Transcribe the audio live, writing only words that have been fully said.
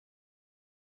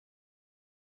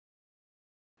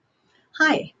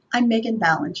Hi, I'm Megan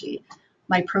Ballingy.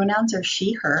 My pronouns are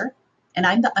she, her, and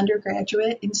I'm the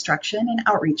undergraduate instruction and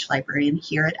outreach librarian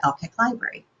here at Alkek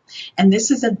Library. And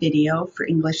this is a video for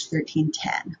English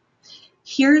 1310.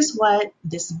 Here's what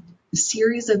this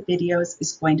series of videos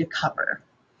is going to cover.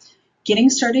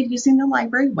 Getting started using the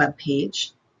library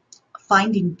webpage,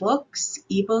 finding books,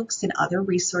 ebooks, and other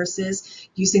resources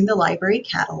using the library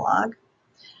catalog,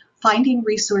 finding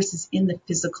resources in the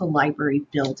physical library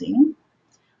building,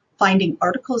 finding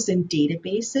articles in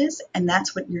databases, and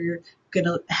that's what you're going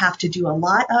to have to do a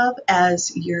lot of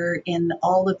as you're in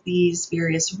all of these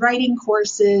various writing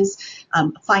courses,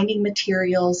 finding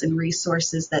materials and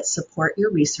resources that support your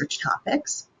research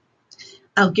topics.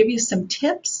 I'll give you some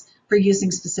tips for using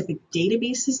specific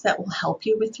databases that will help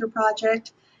you with your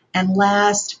project. And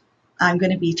last, I'm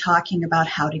going to be talking about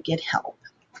how to get help.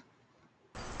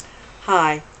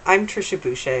 Hi, I'm Tricia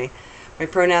Boucher. My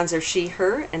pronouns are she,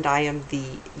 her, and I am the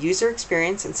User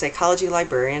Experience and Psychology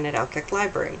Librarian at Alkek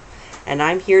Library. And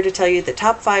I'm here to tell you the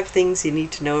top 5 things you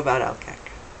need to know about Alkek.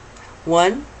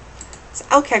 1 is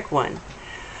Alkek One.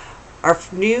 Our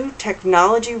new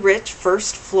technology-rich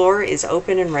first floor is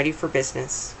open and ready for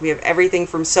business. We have everything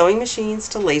from sewing machines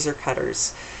to laser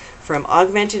cutters, from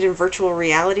augmented and virtual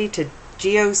reality to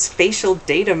geospatial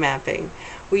data mapping.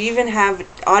 We even have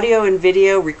audio and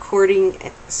video recording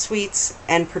suites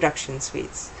and production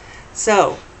suites.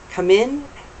 So come in,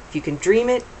 if you can dream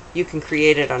it, you can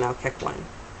create it on Alkek One.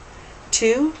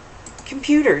 2,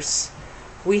 computers.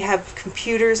 We have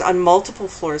computers on multiple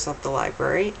floors of the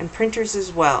library and printers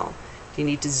as well. Do you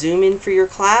need to zoom in for your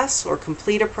class or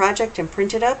complete a project and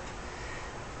print it up?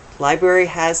 The library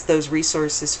has those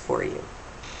resources for you.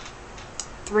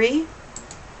 3,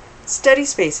 study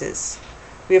spaces.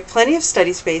 We have plenty of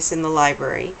study space in the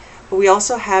library, but we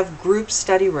also have group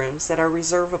study rooms that are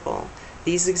reservable.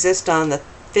 These exist on the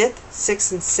 5th,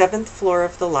 6th, and 7th floor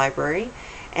of the library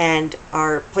and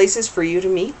are places for you to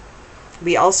meet.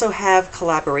 We also have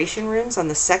collaboration rooms on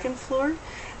the 2nd floor.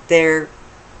 They're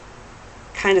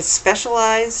kind of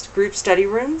specialized group study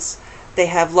rooms. They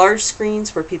have large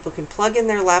screens where people can plug in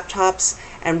their laptops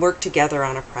and work together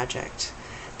on a project.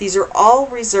 These are all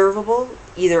reservable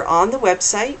either on the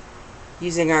website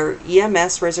using our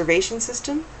EMS reservation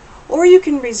system, or you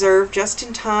can reserve just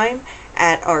in time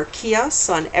at our kiosks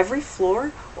on every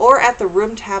floor or at the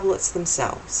room tablets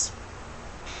themselves.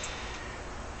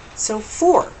 So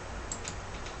 4,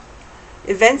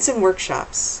 events and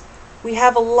workshops. We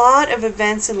have a lot of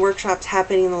events and workshops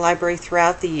happening in the library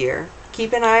throughout the year.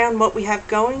 Keep an eye on what we have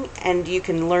going and you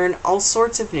can learn all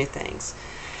sorts of new things.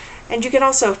 And you can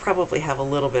also probably have a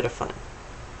little bit of fun.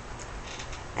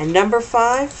 And number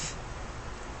 5,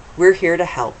 we're here to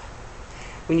help.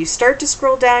 When you start to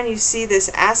scroll down, you see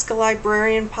this Ask a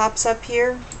Librarian pops up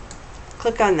here.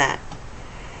 Click on that.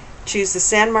 Choose the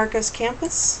San Marcos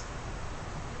campus,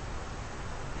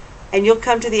 and you'll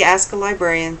come to the Ask a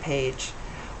Librarian page.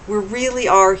 We really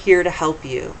are here to help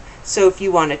you. So if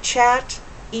you want to chat,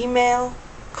 email,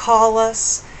 call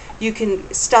us, you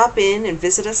can stop in and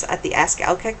visit us at the Ask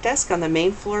Alkek desk on the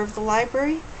main floor of the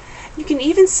library. You can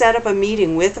even set up a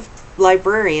meeting with a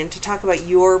librarian to talk about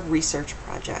your research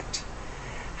project.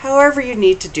 However you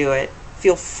need to do it,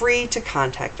 feel free to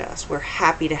contact us. We're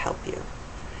happy to help you.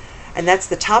 And that's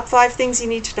the top 5 things you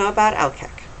need to know about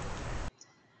Alkek.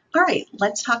 All right,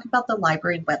 let's talk about the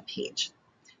library webpage.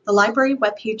 The library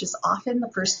webpage is often the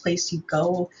first place you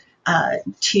go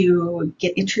to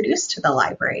get introduced to the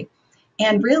library.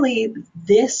 And really,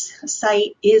 this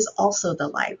site is also the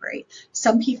library.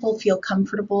 Some people feel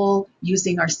comfortable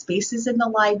using our spaces in the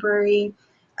library,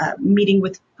 meeting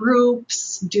with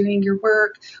groups, doing your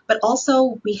work, but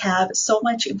also we have so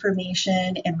much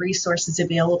information and resources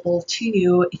available to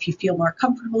you. If you feel more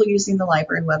comfortable using the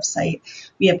library website,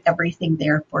 we have everything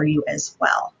there for you as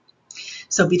well.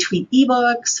 So between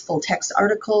ebooks, full text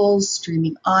articles,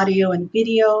 streaming audio and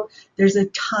video, there's a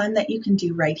ton that you can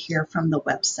do right here from the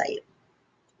website.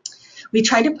 We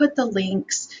try to put the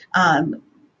links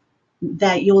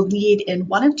that you'll need in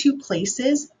one of 2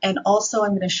 places, and also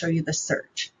I'm going to show you the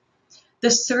search. The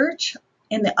search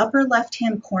in the upper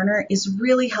left-hand corner is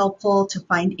really helpful to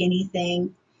find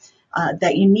anything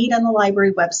that you need on the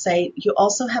library website. You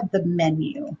also have the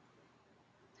menu.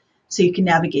 So you can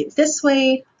navigate this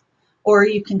way, or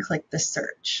you can click the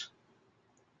search.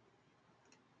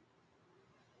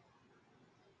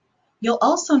 You'll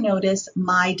also notice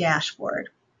My Dashboard.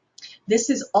 This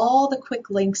is all the quick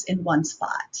links in one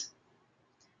spot.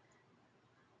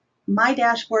 My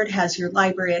Dashboard has your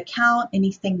library account,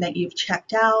 anything that you've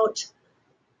checked out,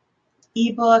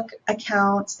 ebook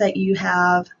accounts that you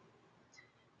have.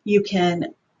 You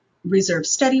can reserve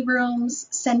study rooms,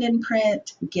 send in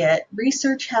print, get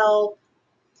research help,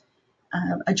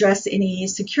 address any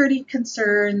security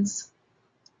concerns,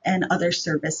 and other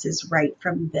services right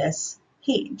from this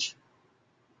page.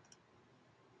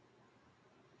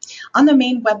 On the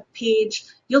main web page,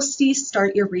 you'll see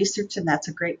Start Your Research, and that's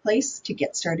a great place to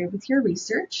get started with your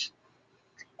research.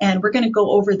 And we're going to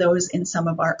go over those in some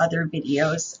of our other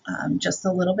videos just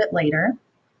a little bit later.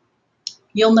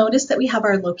 You'll notice that we have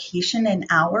our location and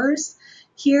hours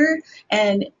here,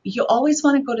 and you always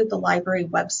want to go to the library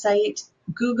website.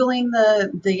 Googling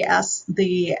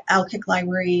the Alkic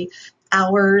Library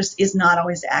hours is not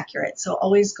always accurate, so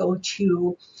always go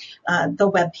to the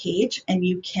web page, and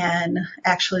you can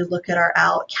actually look at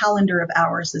our calendar of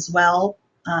hours as well,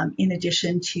 in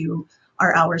addition to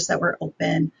our hours that were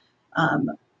open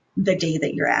the day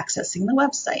that you're accessing the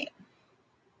website.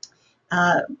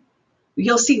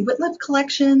 You'll see Whitliff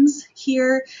Collections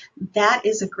here. That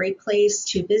is a great place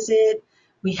to visit.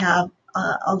 We have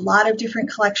a lot of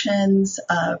different collections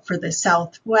for the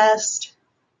Southwest,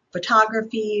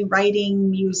 photography, writing,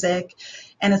 music,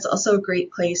 and it's also a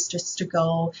great place just to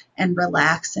go and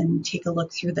relax and take a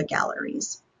look through the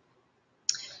galleries.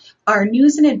 Our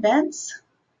news and events,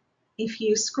 if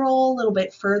you scroll a little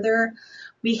bit further,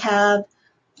 we have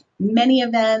many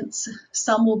events.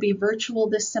 Some will be virtual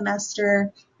this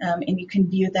semester, and you can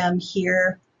view them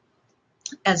here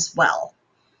as well.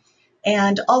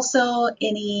 And also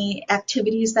any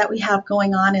activities that we have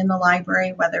going on in the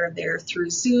library, whether they're through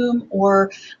Zoom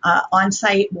or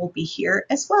on-site, will be here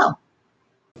as well.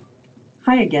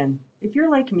 Hi again. If you're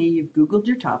like me, you've Googled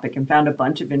your topic and found a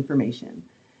bunch of information.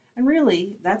 And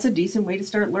really, that's a decent way to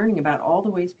start learning about all the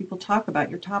ways people talk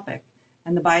about your topic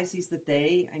and the biases that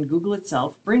they and Google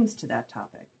itself brings to that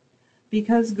topic.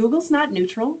 Because Google's not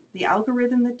neutral, the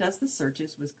algorithm that does the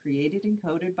searches was created and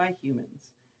coded by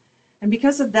humans. And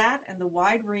because of that and the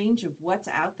wide range of what's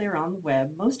out there on the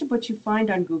web, most of what you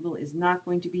find on Google is not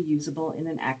going to be usable in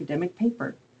an academic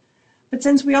paper. But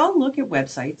since we all look at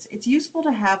websites, it's useful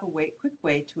to have a quick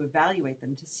way to evaluate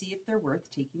them to see if they're worth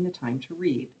taking the time to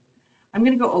read. I'm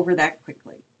going to go over that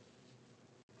quickly.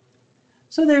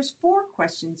 So there's 4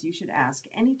 questions you should ask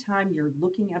anytime you're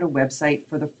looking at a website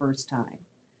for the first time.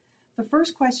 The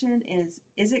first question is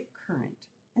it current?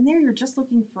 And there you're just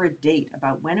looking for a date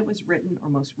about when it was written or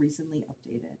most recently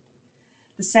updated.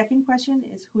 The second question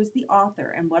is who is the author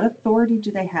and what authority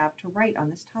do they have to write on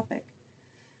this topic?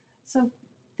 So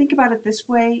think about it this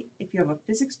way. If you have a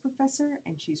physics professor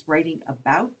and she's writing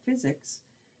about physics,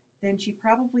 then she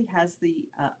probably has the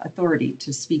authority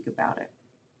to speak about it.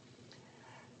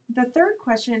 The third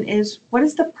question is, what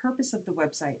is the purpose of the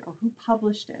website or who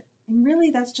published it? And really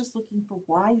that's just looking for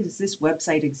why does this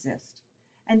website exist?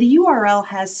 And the URL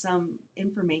has some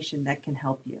information that can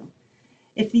help you.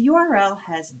 If the URL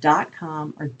has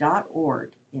 .com or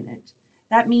 .org in it,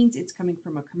 that means it's coming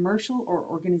from a commercial or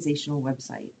organizational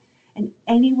website. And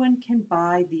anyone can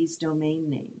buy these domain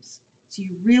names. So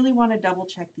you really want to double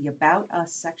check the About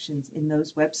Us sections in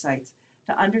those websites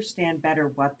to understand better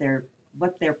what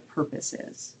their purpose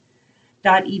is.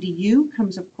 .edu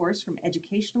comes, of course, from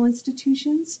educational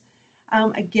institutions.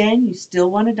 Again, you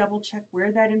still want to double check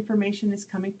where that information is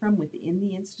coming from within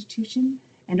the institution,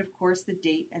 and of course the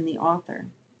date and the author.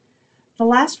 The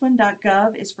last one,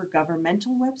 .gov, is for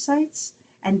governmental websites,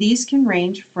 and these can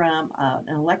range from an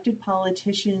elected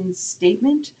politician's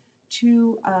statement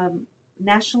to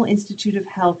National Institute of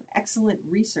Health excellent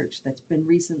research that's been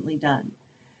recently done.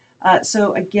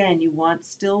 So again, you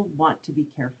still want to be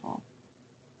careful.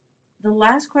 The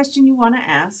last question you want to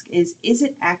ask is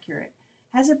it accurate?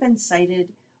 Has it been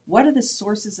cited? What are the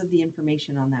sources of the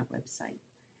information on that website?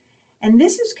 And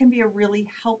this can be a really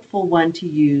helpful one to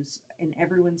use in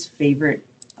everyone's favorite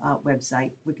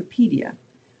website, Wikipedia.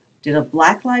 Did a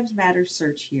Black Lives Matter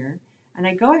search here, and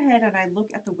I go ahead and I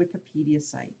look at the Wikipedia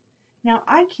site. Now,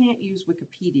 I can't use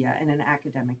Wikipedia in an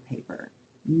academic paper.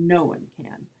 No one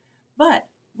can. But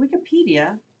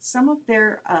Wikipedia, some of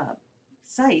their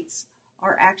sites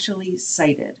are actually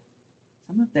cited.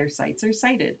 Some of their sites are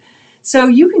cited. So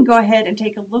you can go ahead and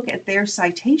take a look at their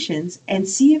citations and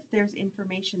see if there's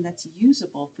information that's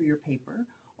usable for your paper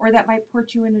or that might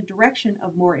put you in a direction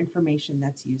of more information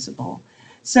that's usable.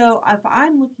 So if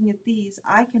I'm looking at these,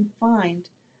 I can find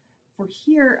for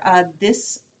here,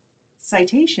 this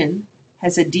citation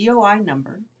has a DOI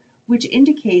number, which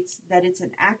indicates that it's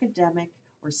an academic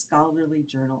or scholarly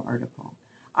journal article.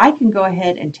 I can go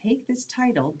ahead and take this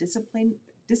title,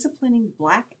 Disciplining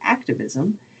Black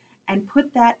Activism, and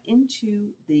put that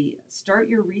into the Start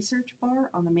Your Research bar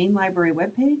on the main library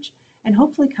webpage and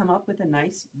hopefully come up with a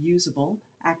nice, usable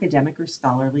academic or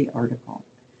scholarly article.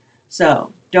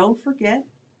 So don't forget,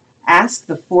 ask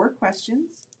the 4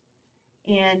 questions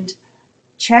and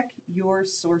check your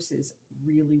sources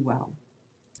really well.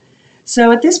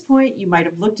 So at this point, you might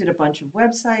have looked at a bunch of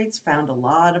websites, found a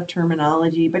lot of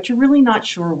terminology, but you're really not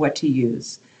sure what to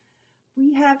use.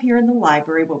 We have here in the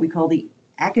library what we call the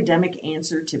academic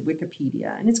answer to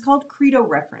Wikipedia, and it's called Credo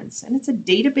Reference, and it's a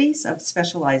database of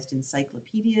specialized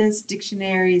encyclopedias,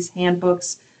 dictionaries,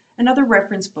 handbooks, and other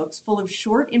reference books full of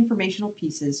short informational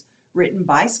pieces written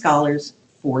by scholars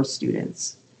for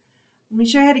students. Let me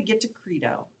show you how to get to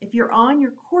Credo. If you're on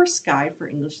your course guide for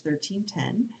English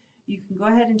 1310, you can go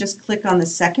ahead and just click on the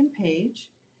second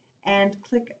page and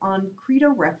click on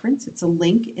Credo Reference. It's a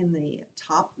link in the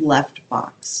top left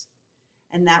box.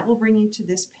 And that will bring you to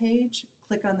this page.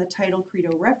 Click on the title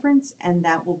Credo Reference, and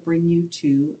that will bring you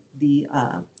to the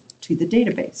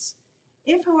database.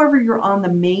 If, however, you're on the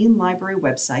main library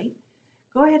website,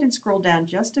 go ahead and scroll down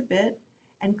just a bit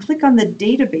and click on the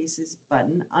Databases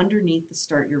button underneath the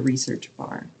Start Your Research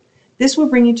bar. This will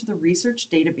bring you to the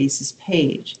Research Databases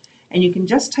page, and you can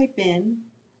just type in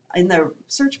the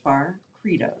search bar,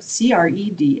 Credo,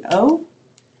 C-R-E-D-O,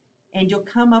 and you'll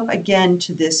come up again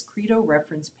to this Credo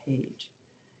Reference page.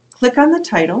 Click on the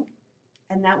title,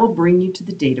 and that will bring you to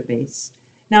the database.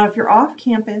 Now, if you're off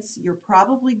campus, you're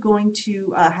probably going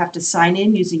to have to sign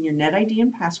in using your NetID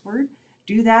and password.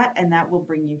 Do that, and that will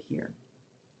bring you here.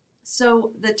 So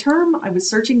the term, I was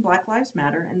searching Black Lives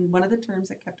Matter, and one of the terms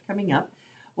that kept coming up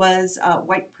was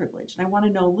white privilege. And I want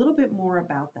to know a little bit more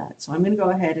about that. So I'm going to go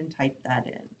ahead and type that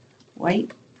in,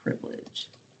 white privilege.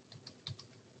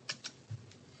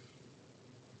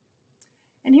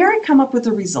 And here I come up with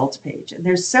a results page, and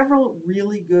there's several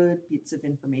really good bits of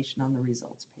information on the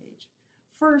results page.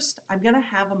 First, I'm going to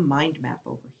have a mind map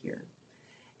over here.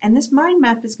 And this mind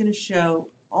map is going to show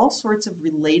all sorts of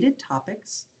related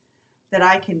topics that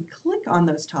I can click on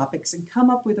those topics and come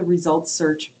up with a results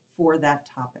search for that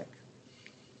topic.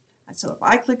 So if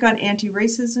I click on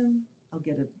anti-racism, I'll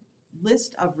get a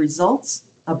list of results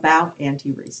about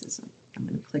anti-racism. I'm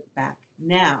going to click back.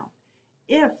 Now,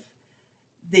 if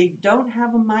they don't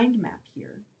have a mind map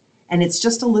here, and it's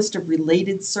just a list of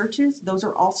related searches, those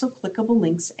are also clickable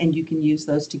links, and you can use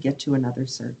those to get to another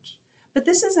search. But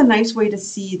this is a nice way to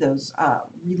see those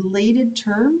related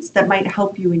terms that might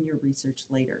help you in your research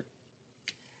later.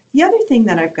 The other thing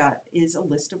that I've got is a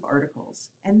list of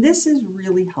articles, and this is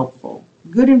really helpful.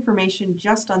 Good information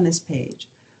just on this page.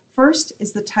 First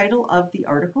is the title of the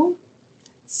article.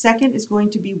 Second is going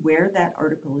to be where that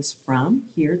article is from.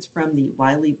 Here it's from the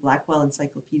Wiley-Blackwell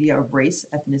Encyclopedia of Race,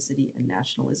 Ethnicity, and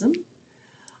Nationalism.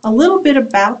 A little bit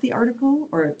about the article,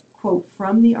 or a quote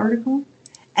from the article,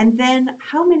 and then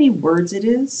how many words it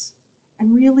is.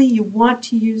 And really you want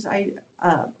to use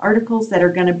articles that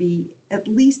are going to be at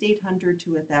least 800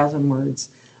 to 1,000 words.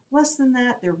 Less than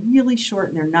that, they're really short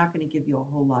and they're not going to give you a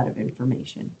whole lot of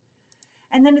information.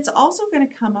 And then it's also going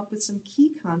to come up with some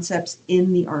key concepts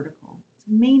in the article,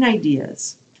 some main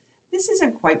ideas. This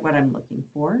isn't quite what I'm looking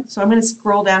for, so I'm going to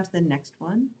scroll down to the next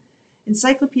one.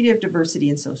 Encyclopedia of Diversity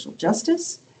and Social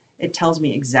Justice. It tells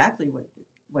me exactly what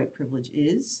white privilege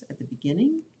is at the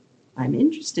beginning. I'm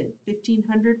interested.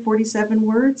 1,547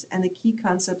 words, and the key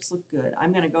concepts look good.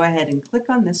 I'm going to go ahead and click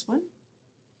on this one.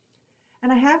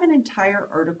 And I have an entire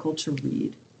article to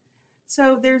read.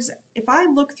 So if I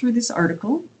look through this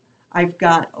article, I've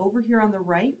got over here on the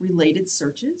right, related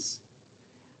searches,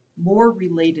 more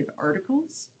related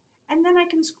articles, and then I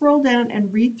can scroll down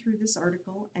and read through this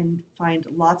article and find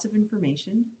lots of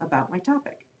information about my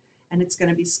topic. And it's going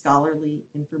to be scholarly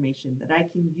information that I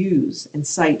can use and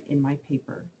cite in my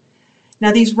paper.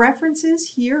 Now these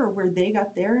references here are where they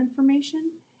got their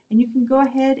information, and you can go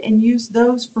ahead and use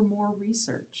those for more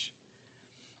research.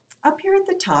 Up here at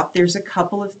the top, there's a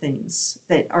couple of things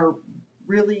that are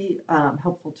really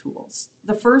helpful tools.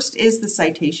 The first is the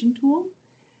citation tool.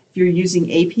 If you're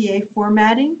using APA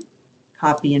formatting,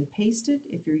 copy and paste it.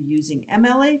 If you're using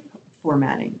MLA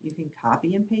formatting, you can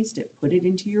copy and paste it, put it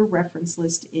into your reference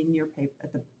list in your paper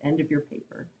at the end of your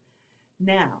paper.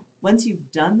 Now, once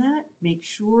you've done that, make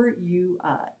sure you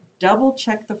double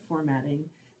check the formatting.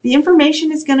 The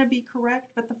information is going to be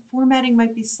correct, but the formatting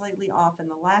might be slightly off, and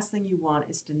the last thing you want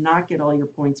is to not get all your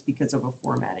points because of a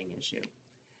formatting issue.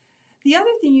 The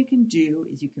other thing you can do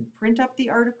is you can print up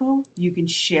the article, you can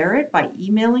share it by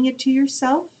emailing it to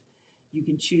yourself, you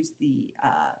can choose the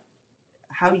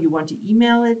how you want to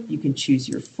email it, you can choose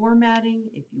your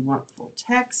formatting if you want full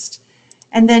text,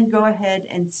 and then go ahead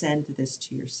and send this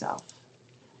to yourself.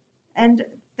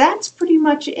 And that's pretty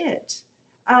much it.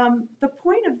 The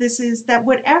point of this is that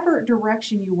whatever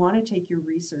direction you want to take your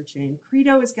research in,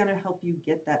 Credo is going to help you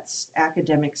get that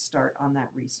academic start on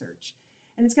that research.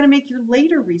 And it's going to make your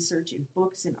later research in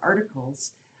books and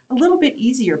articles a little bit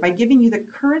easier by giving you the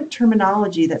current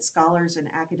terminology that scholars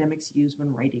and academics use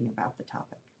when writing about the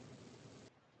topic.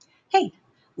 Hey,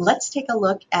 let's take a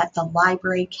look at the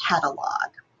library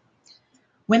catalog.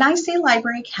 When I say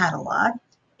library catalog,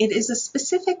 it is a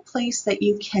specific place that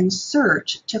you can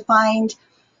search to find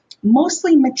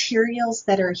mostly materials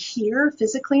that are here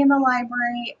physically in the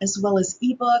library, as well as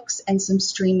ebooks and some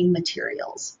streaming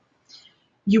materials.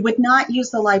 You would not use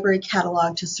the library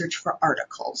catalog to search for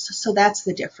articles, so that's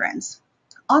the difference.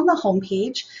 On the home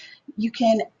page, you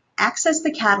can access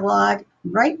the catalog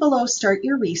right below Start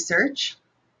Your Research.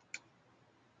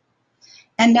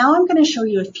 And now I'm going to show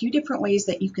you a few different ways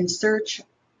that you can search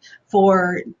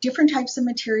for different types of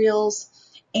materials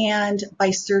and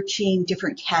by searching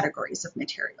different categories of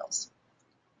materials.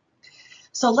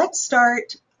 So let's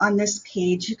start on this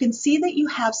page. You can see that you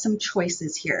have some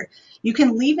choices here. You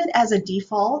can leave it as a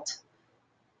default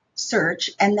search,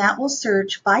 and that will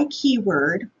search by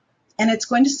keyword, and it's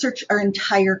going to search our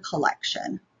entire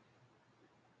collection.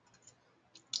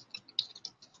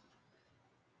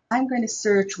 I'm going to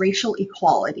search racial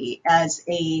equality as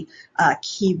a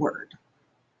keyword.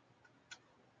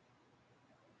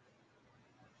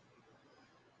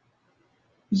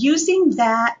 Using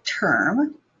that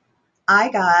term, I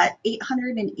got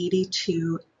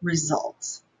 882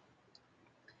 results.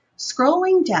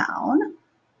 Scrolling down,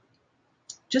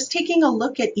 just taking a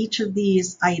look at each of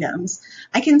these items,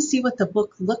 I can see what the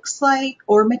book looks like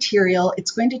or material.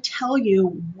 It's going to tell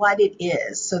you what it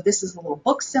is. So this is a little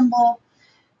book symbol.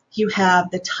 You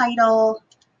have the title,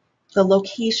 the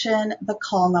location, the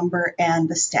call number, and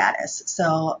the status.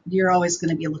 So you're always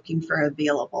going to be looking for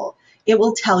available. It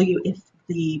will tell you if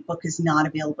the book is not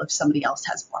available, if somebody else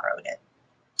has borrowed it.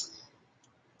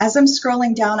 As I'm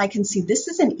scrolling down, I can see this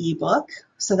is an ebook,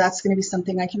 so that's going to be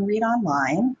something I can read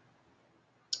online.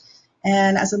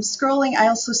 And as I'm scrolling, I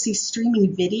also see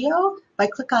streaming video. If I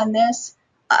click on this,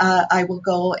 I will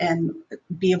go and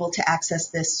be able to access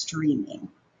this streaming.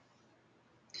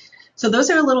 So those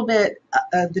are a little bit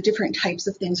the different types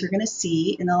of things you're going to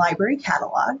see in the library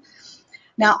catalog.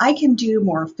 Now I can do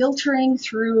more filtering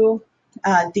through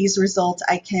these results.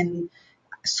 I can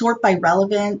sort by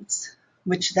relevance,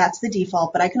 which that's the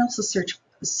default, but I can also sort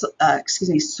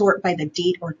by the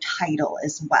date or title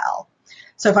as well.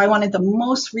 So if I wanted the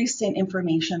most recent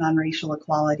information on racial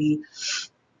equality,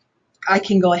 I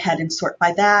can go ahead and sort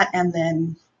by that. And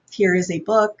then here is a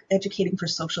book, Educating for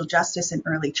Social Justice in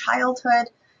Early Childhood,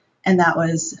 and that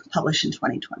was published in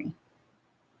 2020.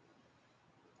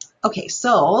 Okay,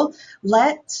 so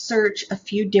let's search a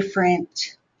few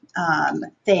different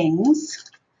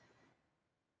things.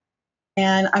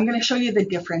 And I'm going to show you the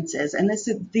differences. And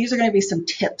these are going to be some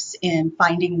tips in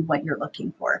finding what you're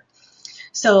looking for.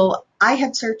 So I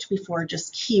had searched before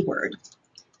just keyword.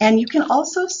 And you can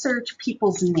also search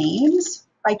people's names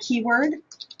by keyword.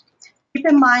 Keep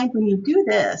in mind when you do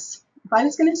this, if I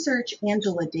was going to search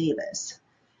Angela Davis,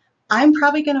 I'm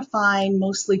probably going to find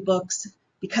mostly books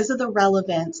because of the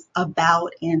relevance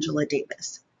about Angela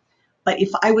Davis. But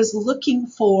if I was looking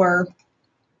for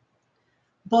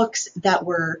books that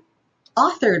were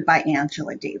authored by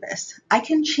Angela Davis, I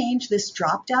can change this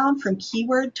drop down from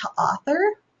keyword to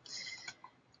author.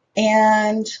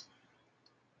 And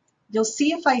you'll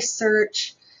see if I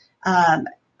search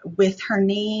with her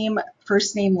name,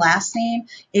 first name, last name,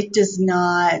 it does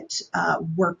not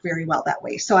work very well that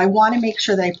way. So I want to make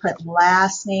sure that I put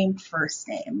last name, first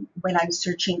name when I'm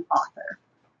searching author.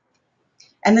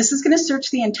 And this is going to search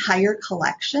the entire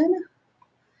collection.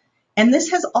 And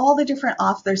this has all the different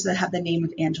authors that have the name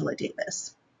of Angela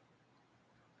Davis.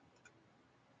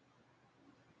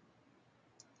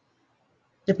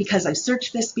 Because I've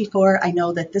searched this before, I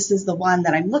know that this is the one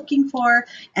that I'm looking for,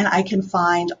 and I can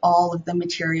find all of the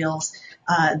materials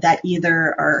that either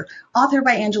are authored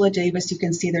by Angela Davis. You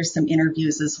can see there's some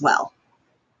interviews as well.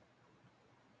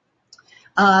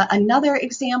 Another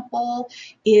example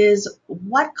is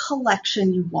what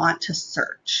collection you want to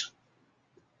search.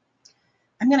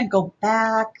 I'm going to go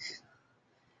back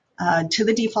to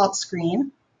the default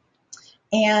screen,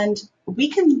 and we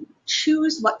can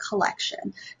choose what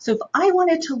collection. So if I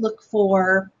wanted to look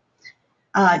for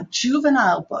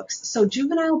juvenile books, so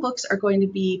juvenile books are going to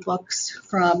be books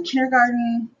from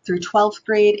kindergarten through 12th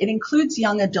grade. It includes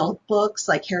young adult books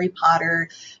like Harry Potter,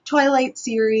 Twilight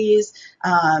series,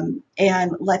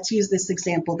 and let's use this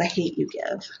example, The Hate U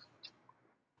Give.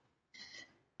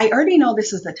 I already know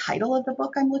this is the title of the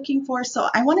book I'm looking for, so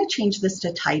I want to change this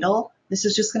to title This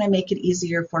is just going to make it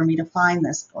easier for me to find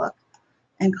this book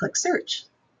and click search.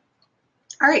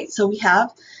 All right, so we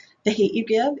have The Hate You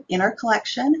Give in our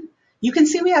collection. You can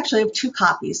see we actually have 2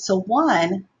 copies. So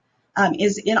one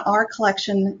is in our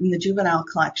collection, in the juvenile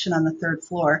collection on the 3rd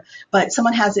floor, but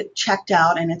someone has it checked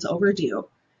out and it's overdue.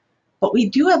 But we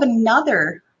do have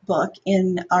another book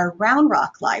in our Round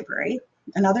Rock library,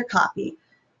 another copy.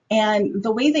 And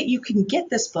the way that you can get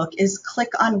this book is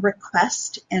click on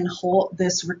request and hold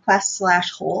this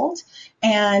request/hold,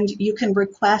 and you can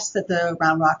request that the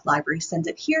Round Rock Library sends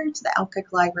it here to the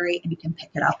Alkic Library, and you can pick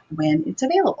it up when it's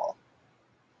available.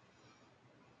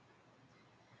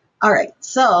 All right,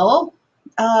 so,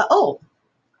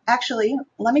 actually,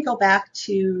 let me go back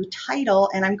to title,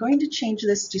 and I'm going to change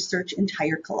this to search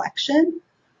entire collection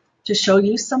to show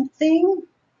you something.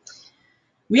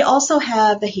 We also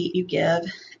have The Hate You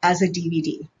Give as a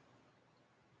DVD.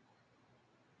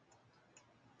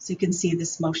 So you can see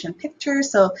this motion picture.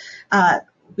 So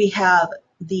we have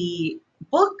the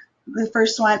book, the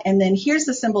first one, and then here's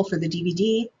the symbol for the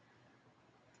DVD,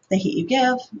 The Hate You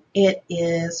Give. It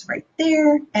is right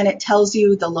there, and it tells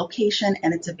you the location,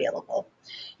 and it's available.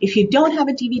 If you don't have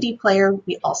a DVD player,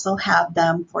 we also have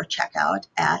them for checkout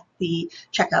at the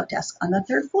checkout desk on the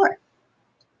 3rd floor.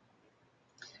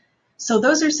 So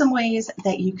those are some ways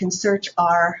that you can search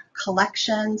our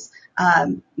collections.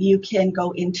 You can go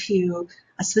into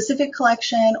a specific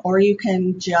collection, or you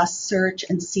can just search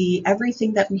and see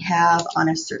everything that we have on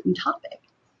a certain topic.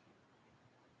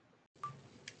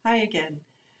 Hi again.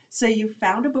 So you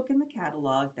found a book in the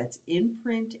catalog that's in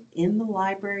print in the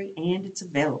library and it's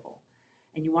available.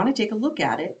 And you want to take a look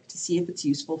at it to see if it's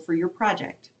useful for your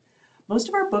project. Most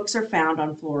of our books are found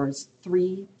on floors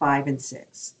 3, 5, and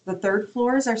 6. The 3rd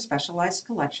floor is our specialized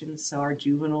collections, so our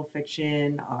juvenile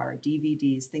fiction, our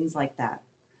DVDs, things like that.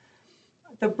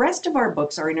 The rest of our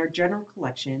books are in our general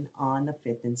collection on the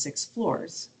 5th and 6th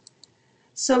floors.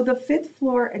 So the 5th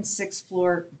floor and 6th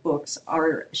floor books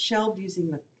are shelved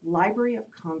using the Library of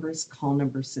Congress call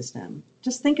number system.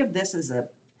 Just think of this as an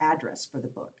address for the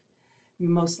book. You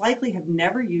most likely have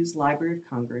never used Library of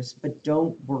Congress, but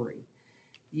don't worry.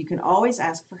 You can always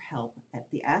ask for help at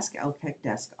the Ask LCAC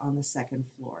desk on the 2nd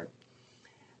floor.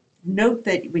 Note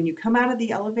that when you come out of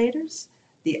the elevators,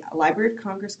 the Library of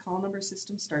Congress call number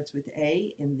system starts with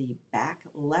A in the back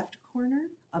left corner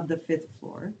of the 5th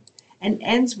floor and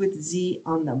ends with Z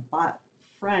on the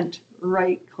front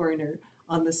right corner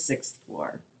on the 6th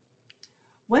floor.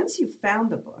 Once you've found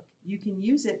the book, you can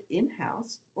use it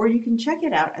in-house, or you can check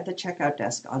it out at the checkout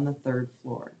desk on the 3rd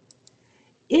floor.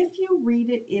 If you read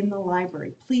it in the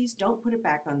library, please don't put it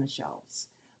back on the shelves.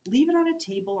 Leave it on a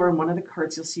table or on one of the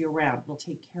carts you'll see around. We'll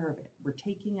take care of it. We're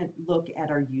taking a look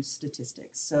at our use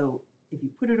statistics. So if you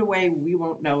put it away, we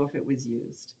won't know if it was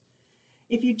used.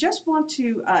 If you just want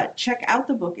to check out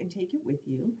the book and take it with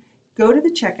you, go to the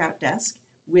checkout desk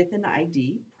with an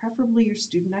ID, preferably your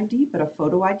student ID, but a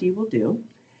photo ID will do,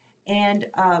 and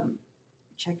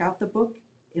check out the book.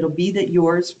 It'll be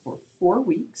yours for 4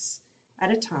 weeks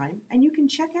at a time, and you can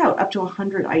check out up to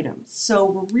 100 items. So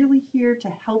we're really here to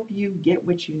help you get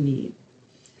what you need.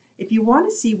 If you want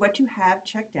to see what you have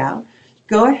checked out,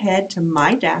 go ahead to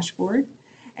My Dashboard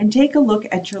and take a look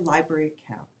at your library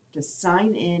account. Just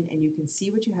sign in and you can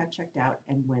see what you have checked out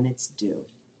and when it's due.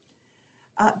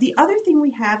 The other thing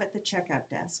we have at the checkout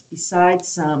desk, besides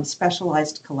some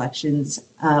specialized collections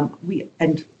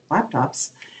and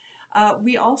laptops,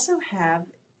 we also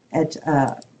have at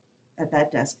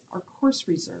that desk are course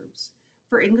reserves.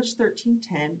 For English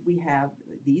 1310, we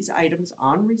have these items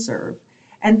on reserve,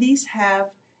 and these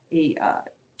have a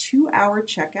 2-hour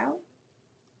checkout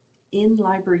in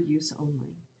library use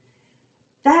only.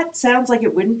 That sounds like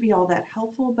it wouldn't be all that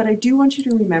helpful, but I do want you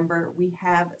to remember we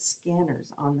have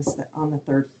scanners on the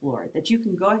 3rd floor that you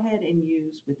can go ahead and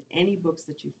use with any books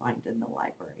that you find in the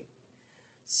library.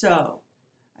 So,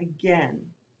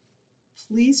 again,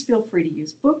 please feel free to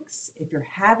use books. If you're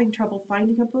having trouble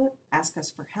finding a book, ask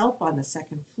us for help on the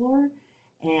 2nd floor.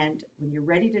 And when you're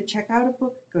ready to check out a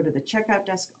book, go to the checkout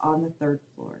desk on the 3rd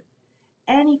floor.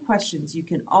 Any questions, you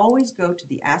can always go to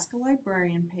the Ask a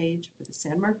Librarian page for the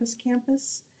San Marcos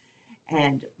campus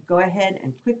and go ahead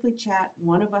and quickly chat.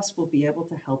 One of us will be able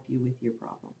to help you with your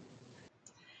problem.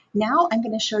 Now I'm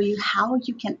going to show you how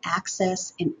you can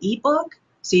access an ebook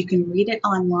so you can read it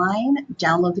online,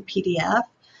 download the PDF,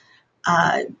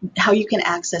 how you can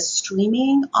access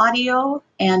streaming audio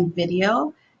and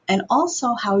video, and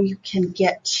also how you can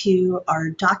get to our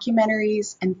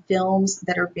documentaries and films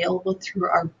that are available through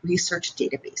our research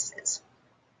databases.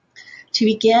 To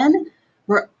begin,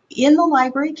 we're in the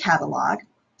library catalog,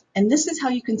 and this is how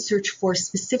you can search for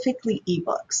specifically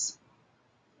ebooks.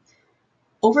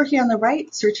 Over here on the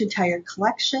right, search entire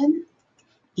collection,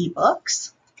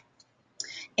 ebooks.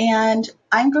 And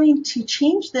I'm going to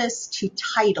change this to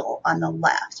title on the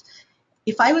left.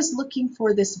 If I was looking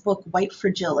for this book, White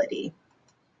Fragility,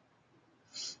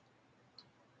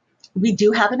 we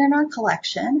do have it in our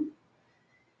collection.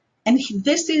 And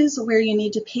this is where you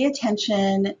need to pay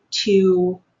attention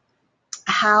to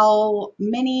how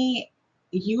many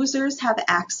users have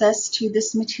access to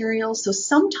this material. So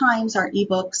sometimes our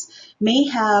ebooks may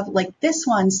have, like this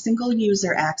one, single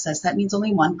user access. That means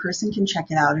only one person can check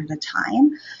it out at a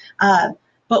time.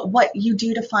 But what you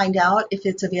do to find out if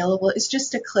it's available is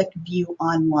just to click View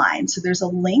Online. So there's a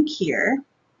link here.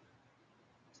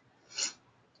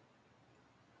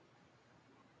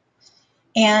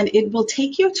 And it will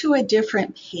take you to a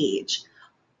different page.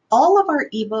 All of our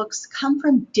ebooks come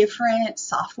from different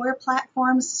software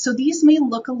platforms, so these may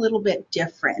look a little bit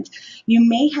different. You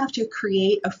may have to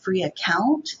create a free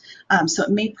account, so it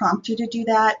may prompt you to do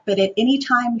that, but at any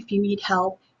time, if you need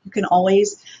help, you can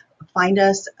always find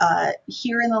us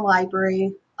here in the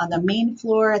library on the main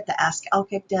floor at the Ask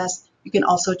LCAC desk. You can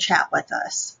also chat with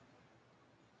us.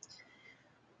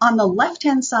 On the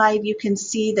left-hand side, you can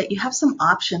see that you have some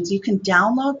options. You can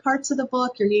download parts of the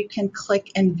book, or you can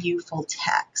click and view full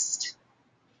text.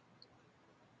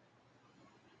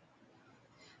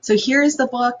 So here's the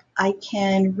book. I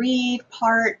can read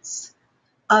parts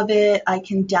of it. I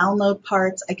can download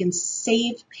parts. I can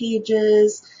save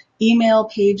pages, email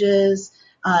pages.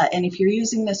 And if you're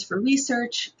using this for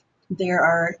research, there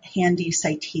are handy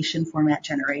citation format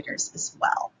generators as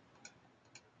well.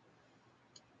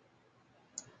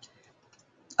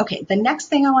 Okay, the next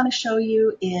thing I want to show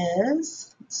you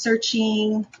is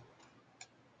searching,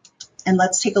 and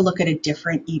let's take a look at a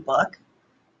different ebook.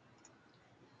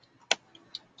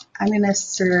 I'm going to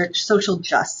search social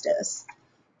justice.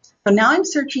 So now I'm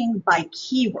searching by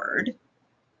keyword,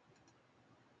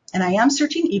 and I am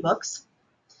searching ebooks.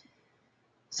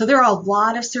 So there are a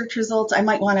lot of search results. I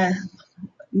might want to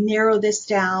narrow this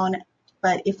down,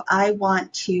 but if I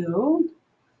want to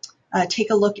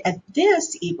take a look at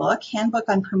this ebook, Handbook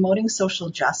on Promoting Social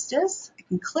Justice, I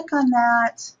can click on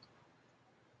that,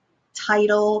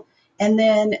 title, and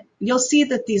then you'll see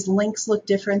that these links look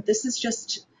different. This is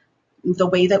just the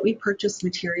way that we purchase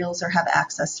materials or have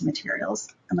access to materials.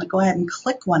 I'm going to go ahead and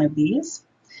click one of these.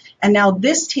 And now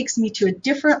this takes me to a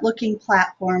different looking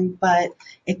platform, but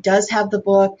it does have the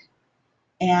book,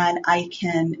 and I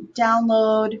can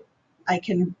download, I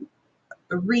can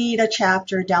read a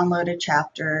chapter, download a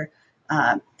chapter,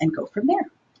 and go from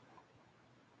there.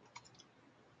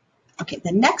 Okay,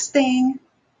 the next thing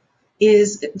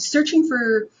is searching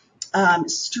for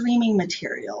streaming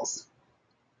materials.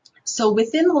 So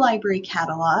within the library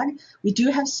catalog, we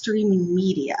do have streaming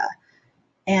media.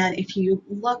 And if you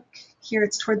look here,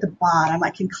 it's toward the bottom.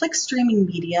 I can click streaming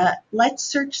media. Let's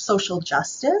search social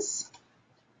justice.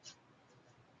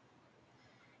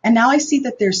 And now I see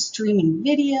that there's streaming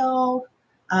video.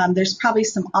 There's probably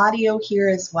some audio here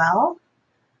as well.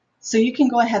 So you can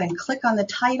go ahead and click on the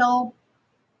title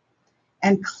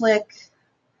and click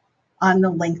on the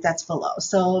link that's below.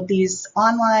 So these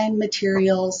online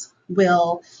materials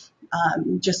will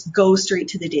just go straight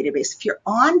to the database. If you're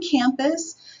on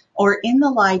campus or in the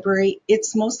library,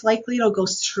 it's most likely it'll go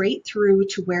straight through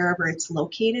to wherever it's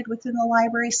located within the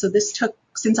library. So this took,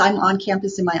 since I'm on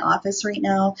campus in my office right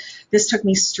now, this took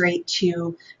me straight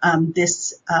to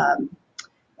this,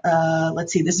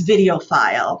 let's see, this video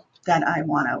file that I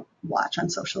want to watch on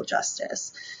social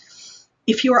justice.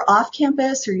 If you are off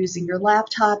campus or using your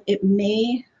laptop, it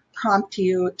may prompt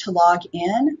you to log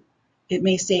in. It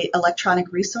may say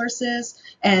electronic resources,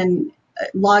 and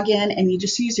log in, and you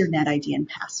just use your NetID and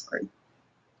password.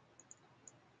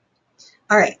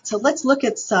 All right, so let's look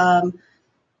at some,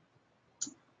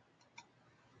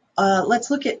 let's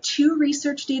look at two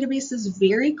research databases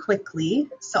very quickly.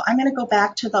 So I'm going to go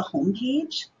back to the home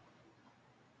page.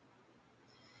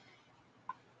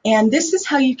 And this is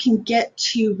how you can get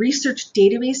to research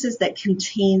databases that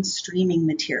contain streaming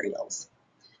materials.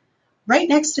 Right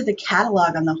next to the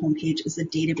catalog on the home page is a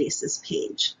databases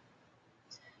page.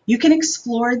 You can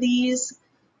explore these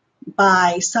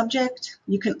by subject.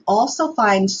 You can also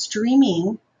find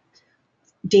streaming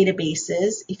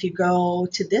databases if you go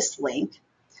to this link.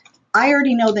 I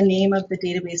already know the name of the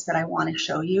database that I want to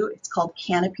show you. It's called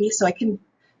Canopy, so I can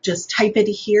just type it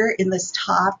here in this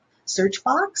top search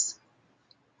box.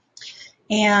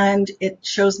 And it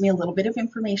shows me a little bit of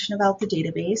information about the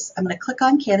database. I'm going to click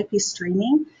on Canopy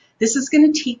Streaming. This is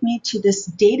going to take me to this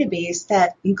database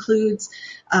that includes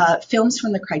films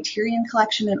from the Criterion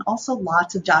Collection and also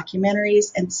lots of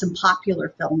documentaries and some popular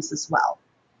films as well.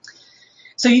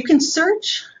 So you can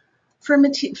search for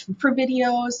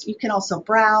videos. You can also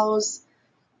browse.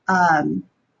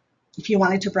 If you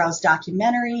wanted to browse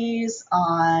documentaries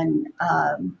on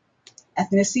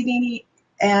ethnicity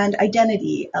and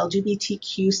identity,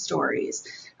 LGBTQ stories,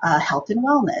 health and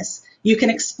wellness, you can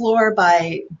explore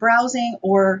by browsing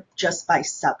or just by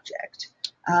subject.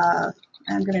 I'm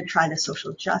going to try the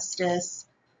social justice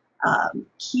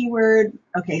keyword.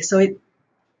 Okay, so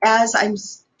as I'm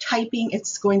typing,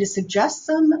 it's going to suggest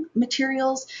some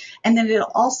materials, and then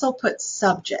it'll also put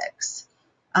subjects.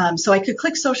 So I could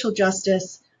click social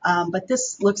justice, but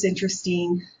this looks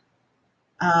interesting.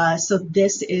 So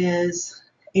this is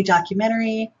a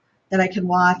documentary that I can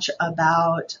watch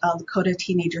about Lakota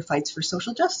teenager fights for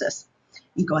social justice.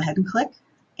 You go ahead and click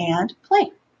and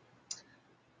play.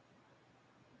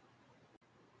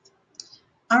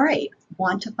 All right,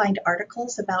 want to find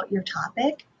articles about your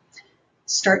topic?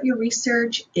 Start Your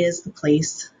Research is the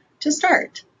place to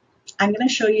start. I'm going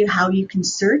to show you how you can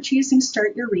search using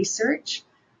Start Your Research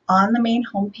on the main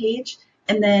homepage,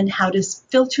 and then how to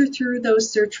filter through those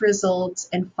search results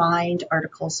and find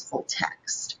articles full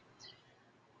text.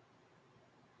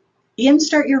 In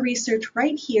Start Your Research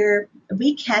right here,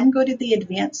 we can go to the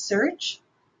advanced search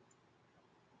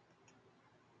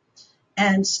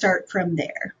and start from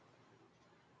there.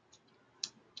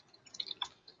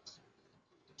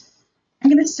 I'm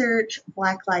going to search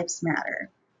Black Lives Matter.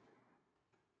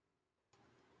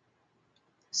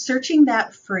 Searching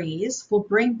that phrase will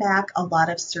bring back a lot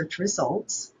of search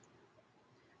results.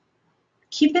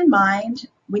 Keep in mind,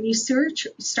 when you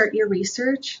start your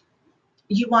research,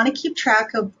 you want to keep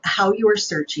track of how you are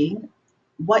searching,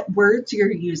 what words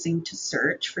you're using to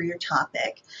search for your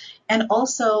topic, and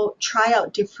also try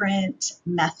out different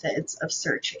methods of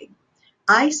searching.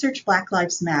 I search Black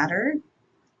Lives Matter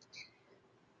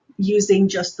using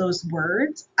just those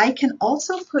words. I can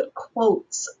also put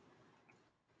quotes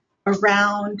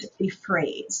around a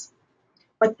phrase.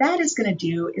 What that is going to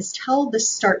do is tell the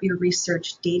Start Your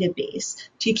Research database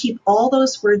to keep all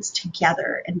those words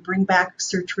together and bring back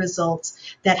search results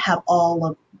that have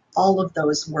all of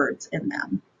those words in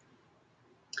them.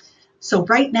 So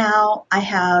right now I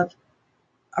have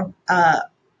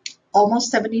almost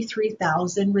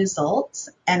 73,000 results,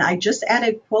 and I just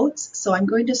added quotes, so I'm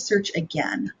going to search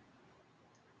again.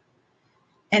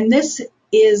 And this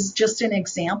is just an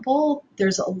example.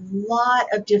 There's a lot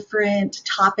of different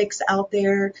topics out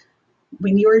there.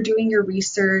 When you're doing your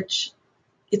research,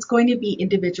 it's going to be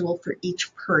individual for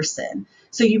each person.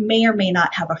 So you may or may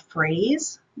not have a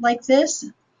phrase like this.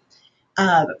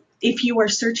 If you are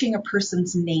searching a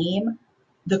person's name,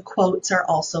 the quotes are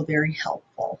also very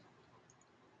helpful.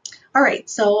 All right,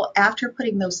 so after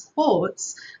putting those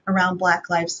quotes around Black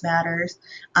Lives Matter,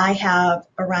 I have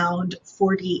around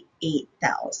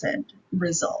 48,000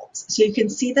 results. So you can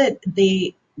see that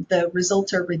the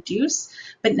results are reduced,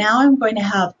 but now I'm going to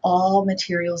have all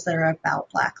materials that are about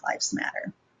Black Lives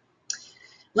Matter.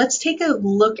 Let's take a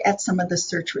look at some of the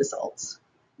search results.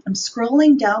 I'm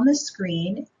scrolling down the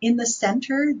screen. In the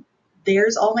center,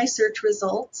 there's all my search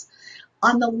results.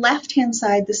 On the left-hand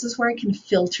side, this is where I can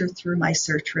filter through my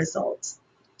search results.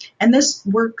 And this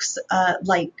works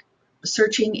like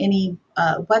searching any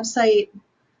website.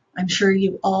 I'm sure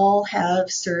you all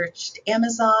have searched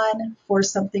Amazon for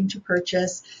something to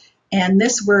purchase, and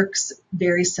this works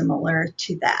very similar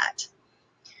to that.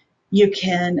 You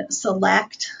can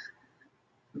select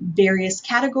various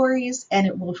categories and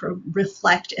it will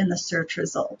reflect in the search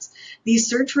results. These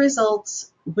search results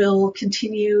will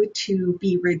continue to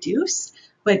be reduced,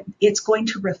 but it's going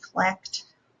to reflect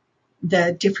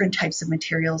the different types of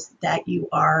materials that you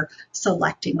are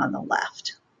selecting on the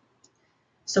left.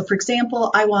 So for example,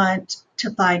 I want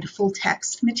to find full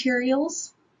text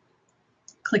materials.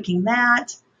 Clicking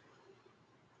that.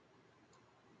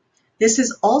 This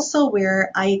is also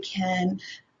where I can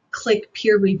click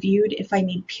peer reviewed if I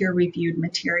need peer reviewed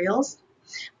materials.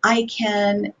 I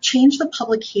can change the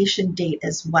publication date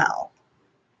as well.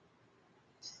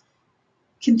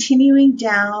 Continuing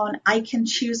down, I can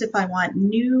choose if I want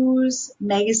news,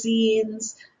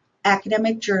 magazines,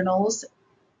 academic journals,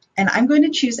 and I'm going to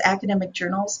choose academic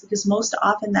journals because most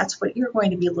often that's what you're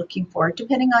going to be looking for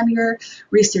depending on your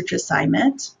research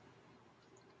assignment.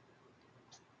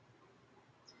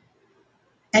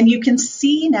 And you can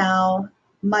see now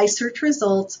my search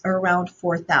results are around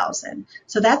 4,000.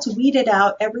 So that's weeded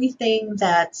out everything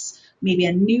that's maybe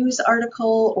a news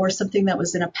article or something that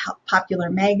was in a popular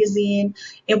magazine.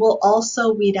 It will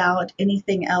also weed out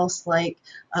anything else like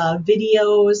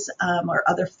videos or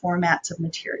other formats of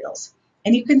materials.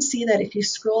 And you can see that if you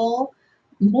scroll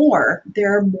more,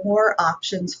 there are more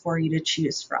options for you to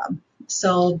choose from.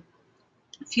 So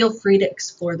feel free to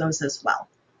explore those as well.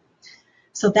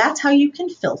 So that's how you can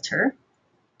filter.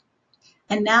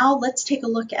 And now let's take a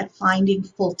look at finding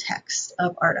full text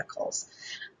of articles.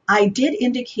 I did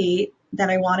indicate that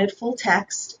I wanted full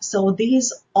text, so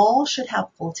these all should have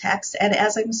full text. And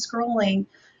as I'm scrolling,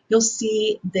 you'll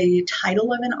see the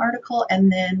title of an article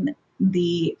and then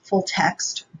the full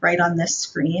text right on this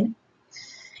screen.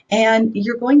 And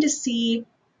you're going to see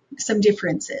some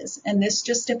differences, and this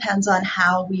just depends on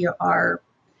how we are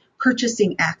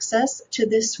purchasing access to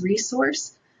this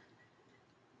resource.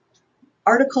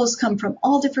 Articles come from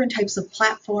all different types of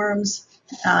platforms.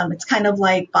 It's kind of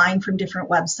like buying from different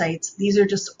websites. These are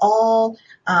just all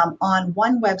on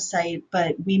one website,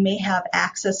 but we may have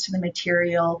access to the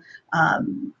material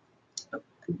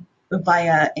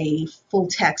via a full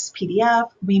text PDF.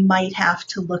 We might have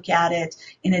to look at it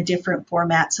in a different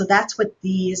format. So that's what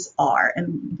these are,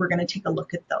 and we're going to take a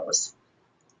look at those.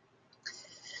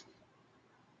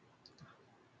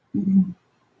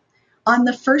 On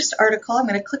the first article, I'm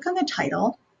going to click on the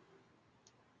title.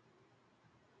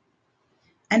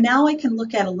 And now I can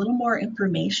look at a little more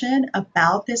information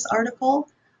about this article.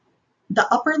 The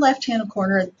upper left-hand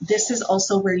corner, this is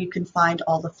also where you can find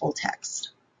all the full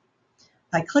text.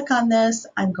 If I click on this,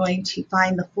 I'm going to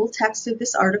find the full text of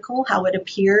this article, how it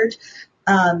appeared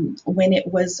when it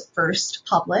was first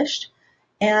published.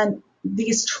 And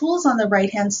these tools on the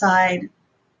right-hand side,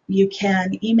 you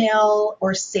can email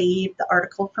or save the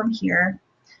article from here.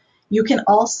 You can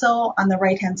also, on the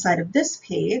right-hand side of this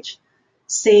page,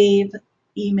 save,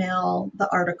 email the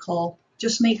article.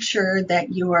 Just make sure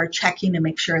that you are checking to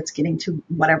make sure it's getting to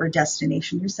whatever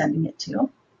destination you're sending it to.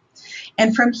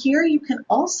 And from here, you can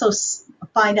also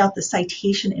find out the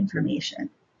citation information.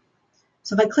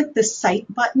 So if I click the Cite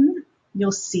button,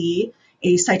 you'll see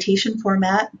a citation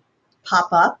format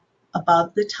pop up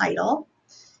above the title.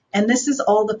 And this is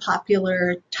all the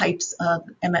popular types of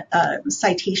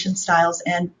citation styles,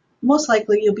 and most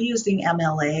likely you'll be using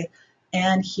MLA,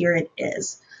 and here it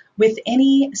is. With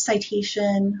any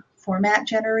citation format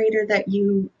generator that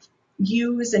you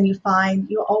use and you find,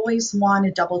 you always want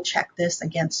to double check this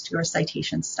against your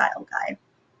citation style guide.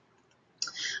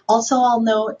 Also, I'll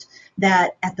note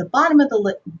that at the bottom of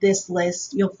this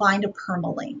list, you'll find a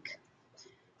permalink.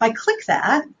 If I click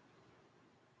that,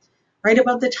 right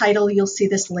above the title, you'll see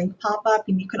this link pop up,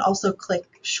 and you can also click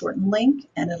shorten link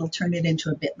and it'll turn it into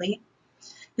a bit.ly.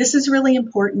 This is really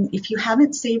important. If you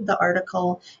haven't saved the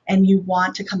article and you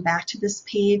want to come back to this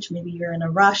page, maybe you're in a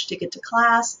rush to get to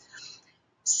class,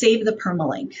 save the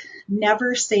permalink.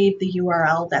 Never save the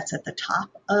URL that's at the top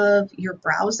of your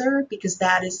browser, because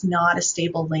that is not a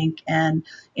stable link and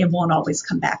it won't always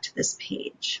come back to this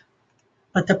page.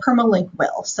 But the permalink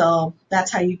will. So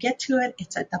that's how you get to it.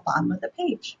 It's at the bottom of the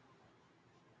page.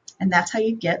 And that's how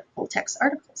you get full text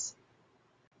articles.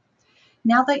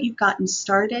 Now that you've gotten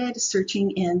started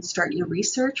searching in Start Your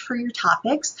Research for your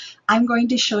topics, I'm going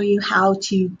to show you how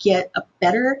to get a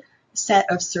better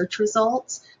set of search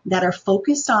results that are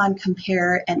focused on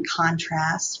compare and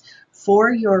contrast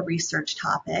for your research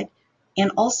topic.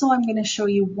 And also I'm going to show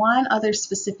you one other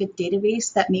specific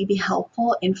database that may be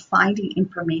helpful in finding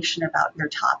information about your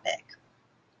topic.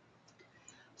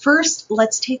 First,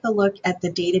 let's take a look at the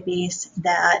database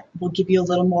that will give you a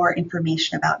little more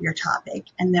information about your topic,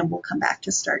 and then we'll come back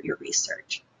to Start Your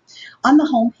Research. On the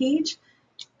home page,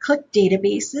 click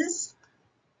Databases,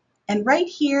 and right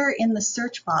here in the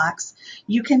search box,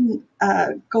 you can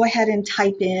go ahead and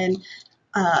type in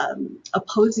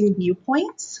opposing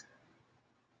viewpoints,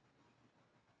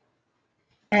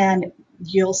 and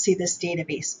you'll see this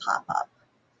database pop up.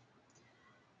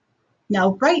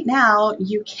 Now, right now,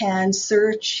 you can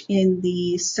search in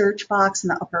the search box in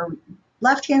the upper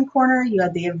left-hand corner. You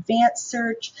have the advanced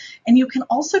search, and you can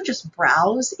also just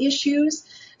browse issues.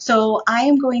 So I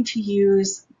am going to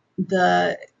use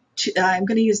the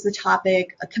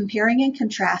topic comparing and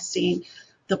contrasting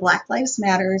the Black Lives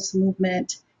Matter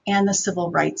movement and the Civil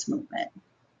Rights movement,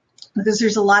 because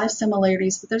there's a lot of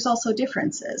similarities, but there's also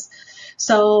differences.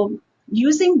 So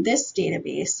using this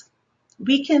database,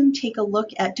 we can take a look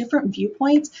at different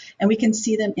viewpoints, and we can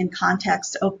see them in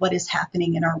context of what is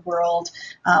happening in our world,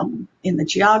 in the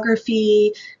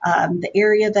geography, the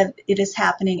area that it is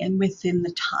happening, and within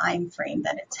the time frame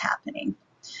that it's happening.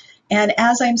 And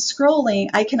as I'm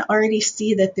scrolling, I can already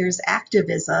see that there's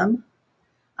activism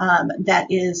that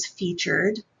is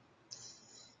featured,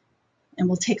 and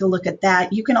we'll take a look at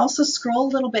that. You can also scroll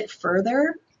a little bit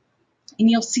further, and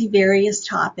you'll see various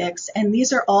topics, and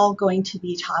these are all going to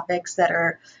be topics that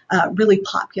are really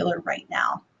popular right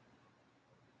now.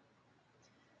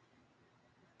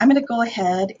 I'm going to go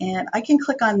ahead and I can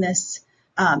click on this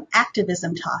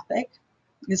activism topic,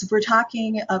 Because if we're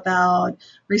talking about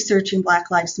researching Black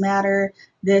Lives Matter,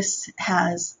 this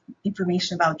has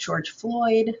information about George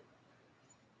Floyd.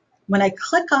 When I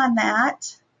click on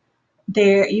that,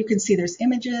 there you can see there's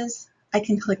images. I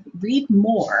can click read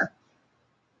more.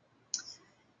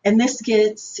 And this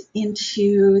gets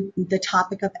into the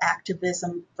topic of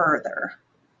activism further.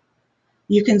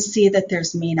 You can see that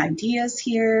there's main ideas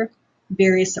here,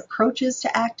 various approaches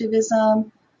to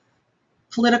activism,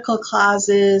 political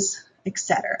clauses,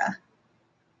 etc.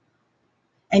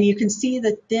 And you can see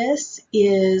that this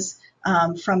is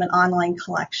from an online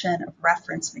collection of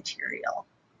reference material.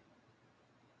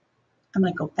 I'm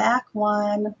going to go back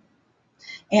one.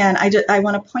 And I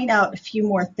want to point out a few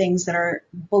more things that are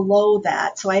below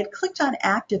that. So I had clicked on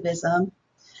activism,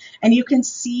 and you can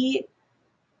see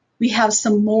we have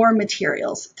some more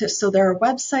materials. So there are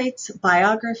websites,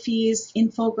 biographies,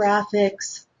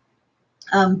 infographics,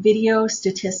 video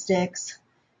statistics,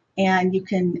 and you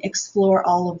can explore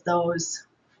all of those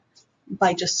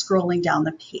by just scrolling down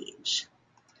the page.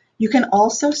 You can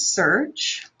also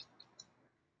search.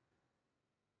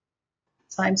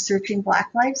 So I'm searching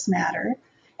Black Lives Matter,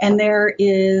 and there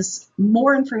is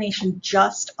more information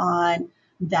just on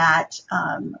that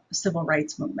civil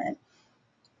rights movement.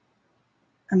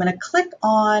 I'm going to click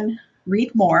on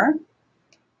Read More.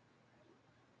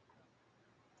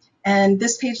 And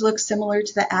this page looks similar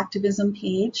to the activism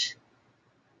page.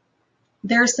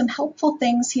 There are some helpful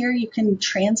things here. You can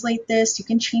translate this, you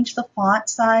can change the font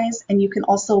size, and you can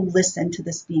also listen to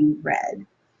this being read.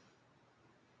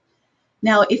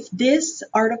 Now, if this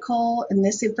article and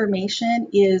this information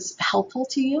is helpful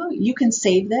to you, you can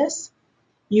save this.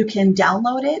 You can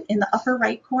download it in the upper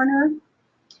right corner.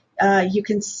 You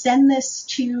can send this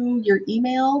to your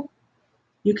email.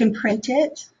 You can print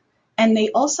it. And they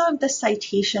also have the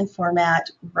citation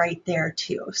format right there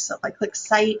too. So if I click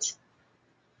Cite,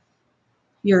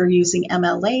 you're using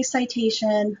MLA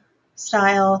citation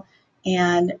style,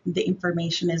 and the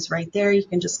information is right there. You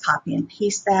can just copy and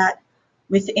paste that.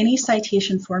 With any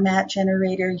citation format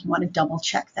generator, you want to double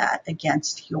check that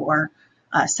against your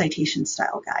citation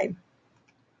style guide.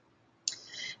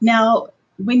 Now,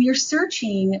 when you're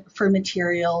searching for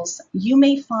materials, you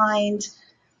may find,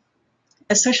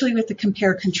 especially with the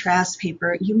compare contrast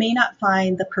paper, you may not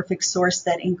find the perfect source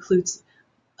that includes,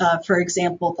 for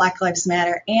example, Black Lives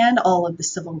Matter and all of the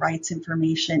civil rights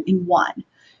information in one.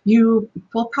 You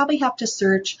will probably have to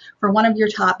search for one of your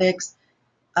topics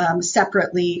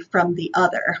separately from the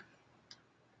other.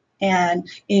 And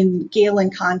in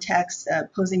Galen context,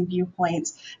 opposing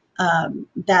viewpoints,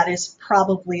 that is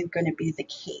probably going to be the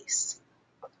case.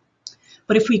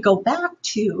 But if we go back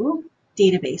to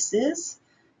databases,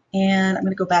 and I'm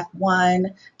going to go back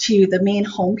one to the main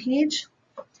homepage,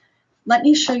 let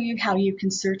me show you how you can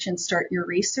search and start your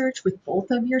research with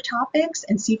both of your topics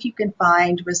and see if you can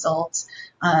find results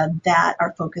that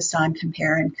are focused on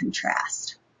compare and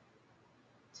contrast.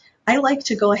 I like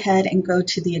to go ahead and go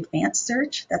to the advanced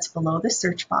search that's below the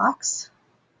search box.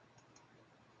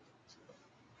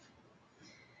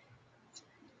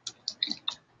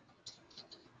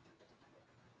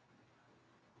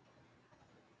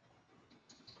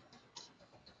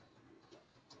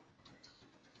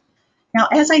 Now,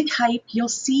 as I type, you'll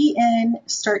see in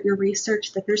Start Your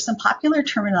Research that there's some popular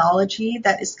terminology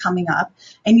that is coming up,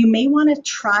 and you may want to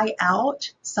try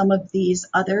out some of these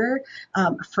other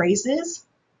phrases.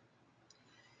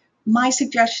 My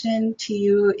suggestion to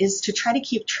you is to try to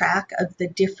keep track of the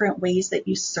different ways that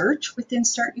you search within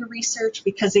Start Your Research,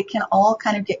 because it can all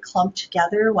kind of get clumped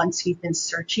together once you've been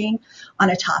searching on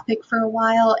a topic for a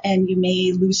while, and you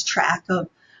may lose track of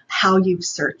how you've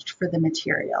searched for the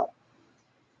material.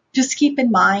 Just keep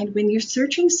in mind, when you're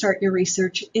searching Start Your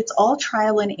Research, it's all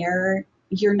trial and error.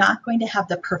 You're not going to have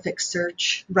the perfect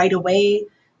search right away.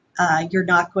 You're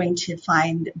not going to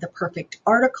find the perfect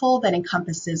article that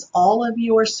encompasses all of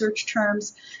your search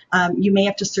terms. You may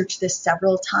have to search this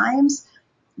several times.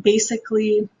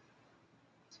 Basically,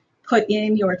 put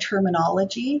in your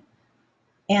terminology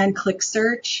and click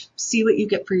search. See what you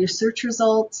get for your search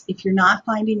results. If you're not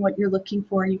finding what you're looking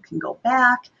for, you can go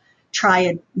back,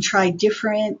 try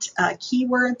different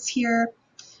keywords here,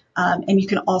 and you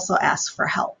can also ask for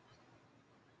help.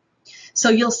 So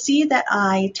you'll see that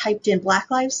I typed in Black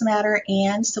Lives Matter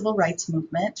and Civil Rights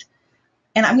Movement,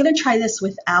 and I'm going to try this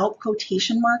without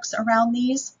quotation marks around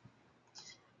these.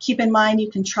 Keep in mind you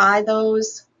can try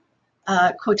those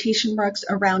quotation marks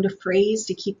around a phrase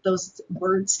to keep those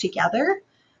words together,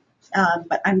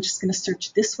 but I'm just going to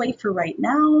search this way for right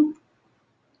now.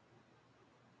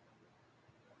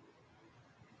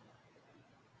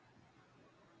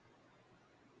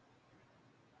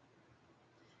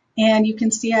 And you can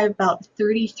see I have about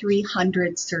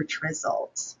 3,300 search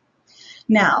results.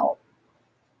 Now,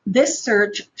 this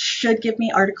search should give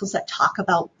me articles that talk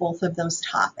about both of those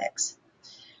topics.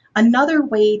 Another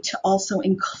way to also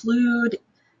include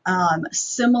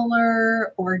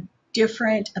similar or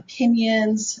different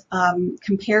opinions,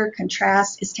 compare,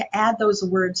 contrast, is to add those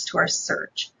words to our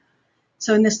search.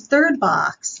 So in this third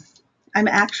box, I'm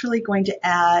actually going to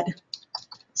add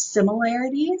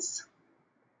similarities.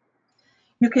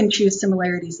 You can choose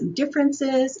similarities and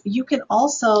differences. You can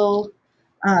also,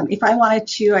 if I wanted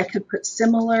to, I could put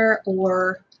similar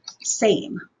or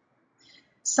same.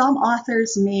 Some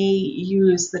authors may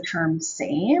use the term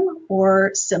same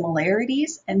or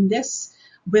similarities, and this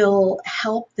will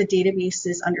help the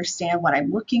databases understand what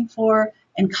I'm looking for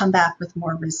and come back with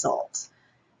more results.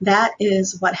 That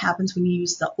is what happens when you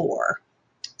use the or.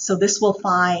 So this will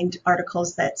find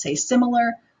articles that say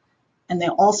similar, and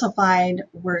they'll also find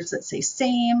words that say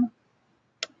same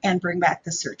and bring back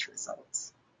the search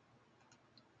results.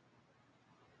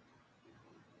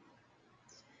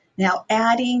 Now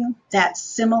adding that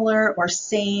similar or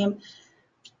same,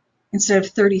 instead of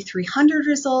 3,300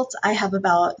 results, I have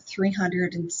about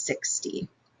 360.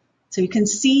 So you can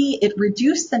see it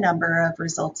reduced the number of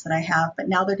results that I have, but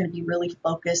now they're going to be really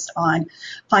focused on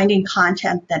finding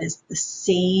content that is the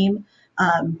same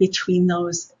between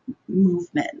those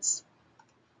movements.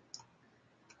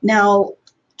 Now,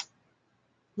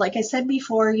 like I said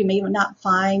before, you may not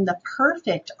find the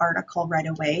perfect article right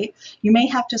away. You may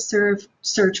have to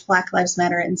search Black Lives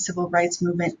Matter and Civil Rights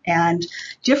Movement and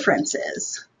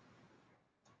differences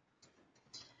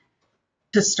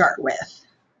to start with.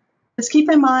 Just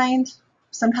keep in mind,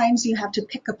 sometimes you have to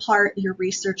pick apart your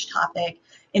research topic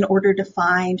in order to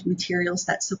find materials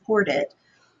that support it.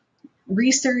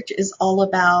 Research is all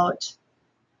about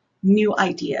new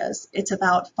ideas. It's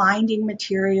about finding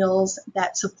materials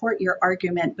that support your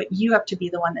argument, but you have to be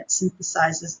the one that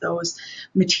synthesizes those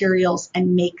materials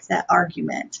and make that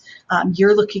argument.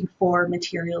 You're looking for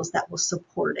materials that will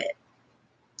support it.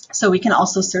 So we can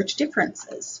also search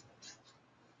differences.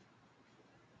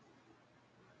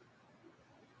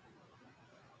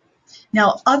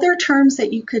 Now, other terms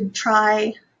that you could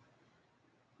try,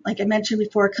 like I mentioned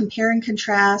before, compare and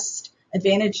contrast,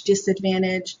 advantage,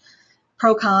 disadvantage,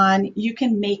 pro, con, you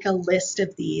can make a list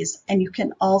of these, and you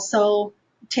can also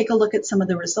take a look at some of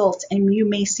the results, and you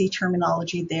may see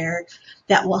terminology there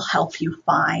that will help you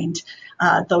find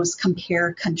those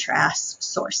compare contrast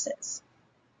sources.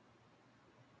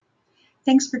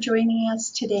 Thanks for joining us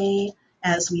today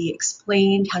as we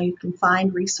explained how you can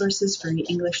find resources for the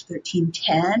English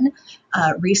 1310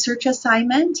 research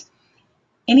assignment.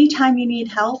 Anytime you need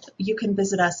help, you can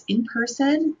visit us in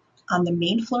person on the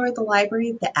main floor of the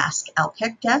library, the Ask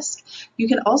ALCAC desk. You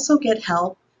can also get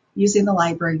help using the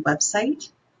library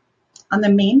website. On the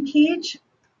main page,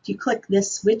 if you click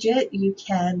this widget, you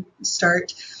can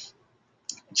start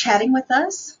chatting with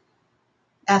us,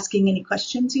 asking any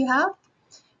questions you have.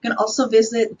 You can also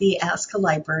visit the Ask a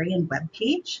Librarian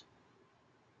webpage.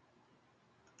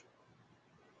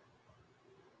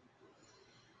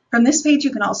 From this page,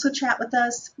 you can also chat with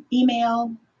us,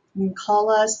 email, you can call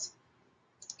us,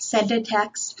 send a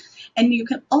text, and you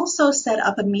can also set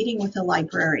up a meeting with a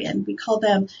librarian. We call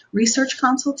them research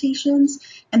consultations,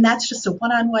 and that's just a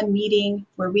one-on-one meeting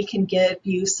where we can give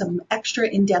you some extra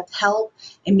in-depth help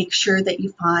and make sure that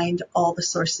you find all the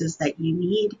sources that you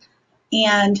need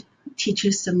and teach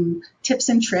you some tips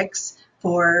and tricks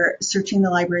for searching the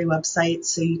library website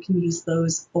so you can use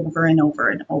those over and over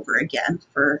and over again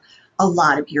for a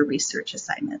lot of your research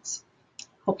assignments.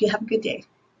 Hope you have a good day.